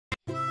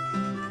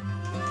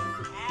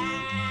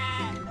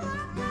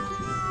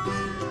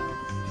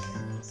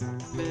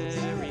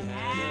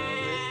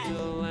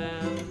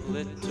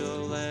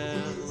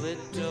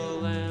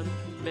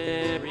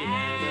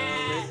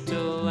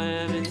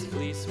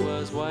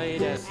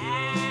white as snow.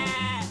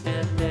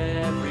 And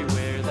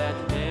everywhere that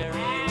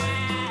Mary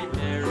went,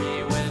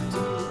 Mary went,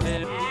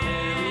 and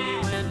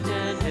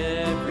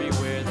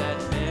everywhere that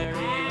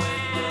Mary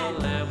went, the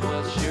lamb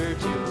was sure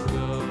to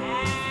go.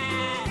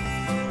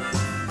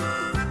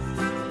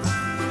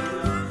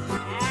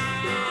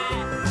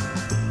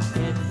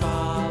 It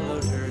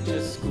followed her to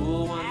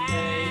school one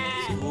day,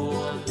 school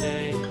one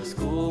day,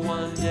 school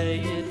one day.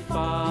 It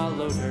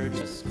followed her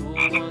to school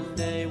one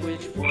day,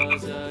 which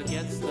was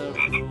against the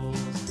rules.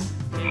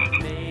 It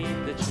made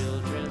the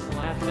children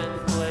laugh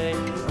and play,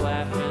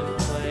 laugh and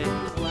play,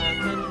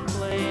 laugh and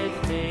play.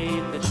 It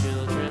made the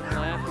children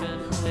laugh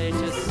and play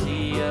to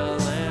see a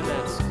lamb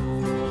at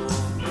school.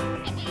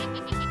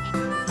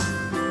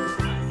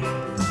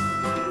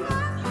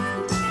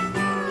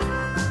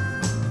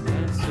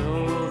 And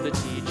so the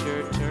teacher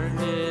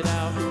turned it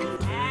out,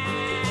 turned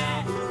it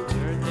out,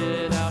 turned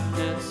it out.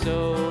 And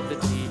so the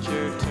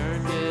teacher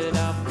turned it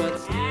out, but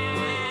still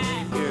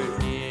it lingered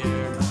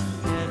near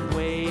and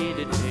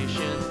waited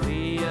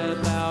patiently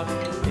about,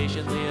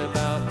 patiently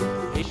about,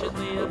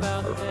 patiently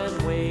about,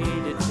 and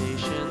waited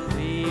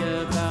patiently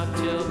about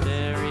till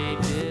Mary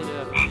did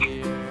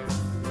appear.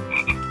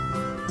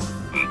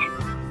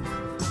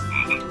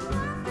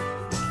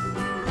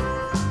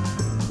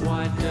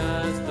 Why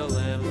does the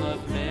lamb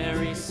love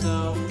Mary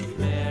so,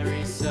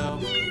 Mary so,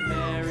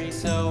 Mary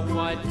so?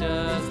 Why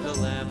does the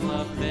lamb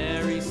love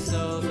Mary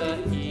so? The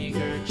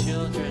eager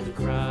children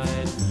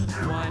cried.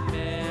 Why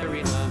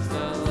Mary loves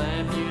the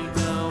lamb, you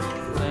know,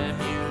 lamb,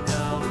 you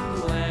know,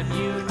 lamb,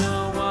 you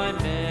know. Why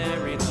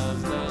Mary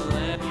loves the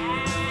lamb, you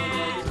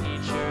know, the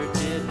teacher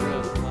did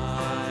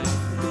reply.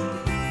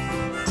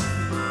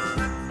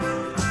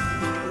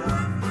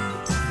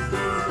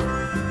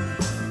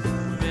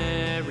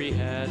 Mary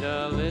had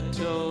a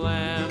little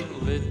lamb,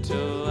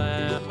 little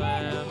lamb,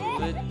 lamb,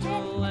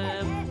 little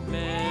lamb.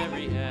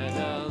 Mary had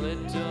a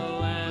little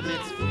lamb,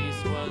 its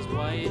fleece was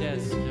white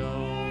as snow.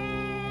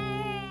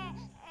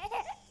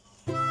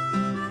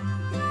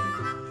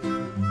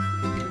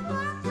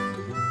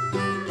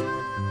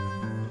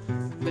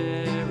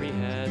 Mary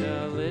had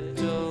a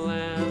little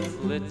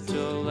lamb,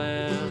 little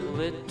lamb,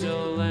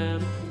 little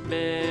lamb.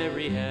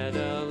 Mary had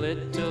a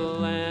little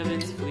lamb,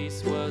 its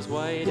fleece was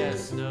white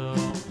as snow.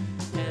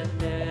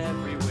 And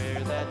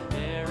everywhere that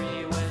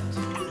Mary went,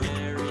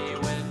 Mary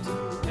went,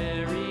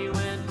 Mary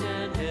went,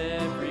 and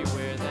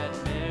everywhere that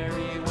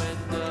Mary went,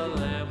 the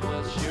lamb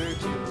was sure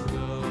to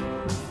go.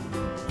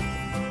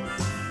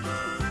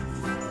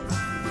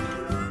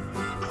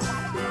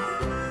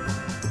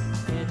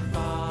 It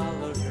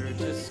followed her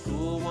to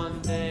school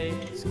one day,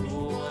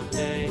 school one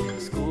day,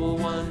 school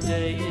one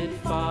day. It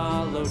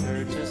followed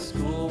her to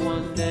school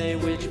one day,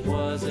 which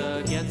was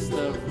against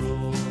the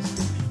rules.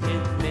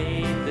 It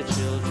made the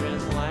children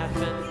laugh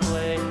and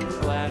play,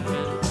 laugh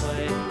and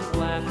play,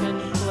 laugh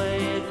and play.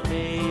 It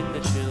made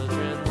the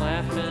children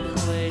laugh and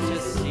play to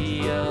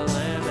see a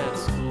lamb at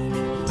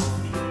school.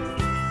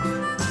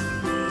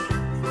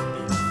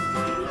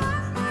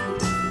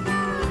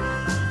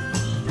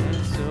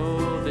 And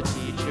so the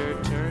teacher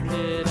turned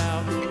it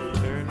out,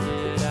 turned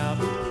it out,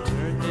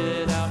 turned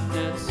it out.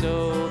 And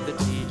so the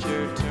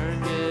teacher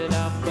turned it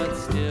out, but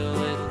still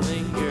it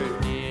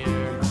lingered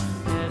near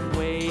and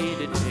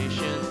waited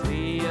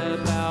patiently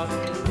about,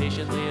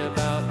 patiently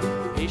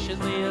about,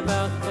 patiently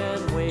about,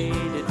 and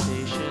waited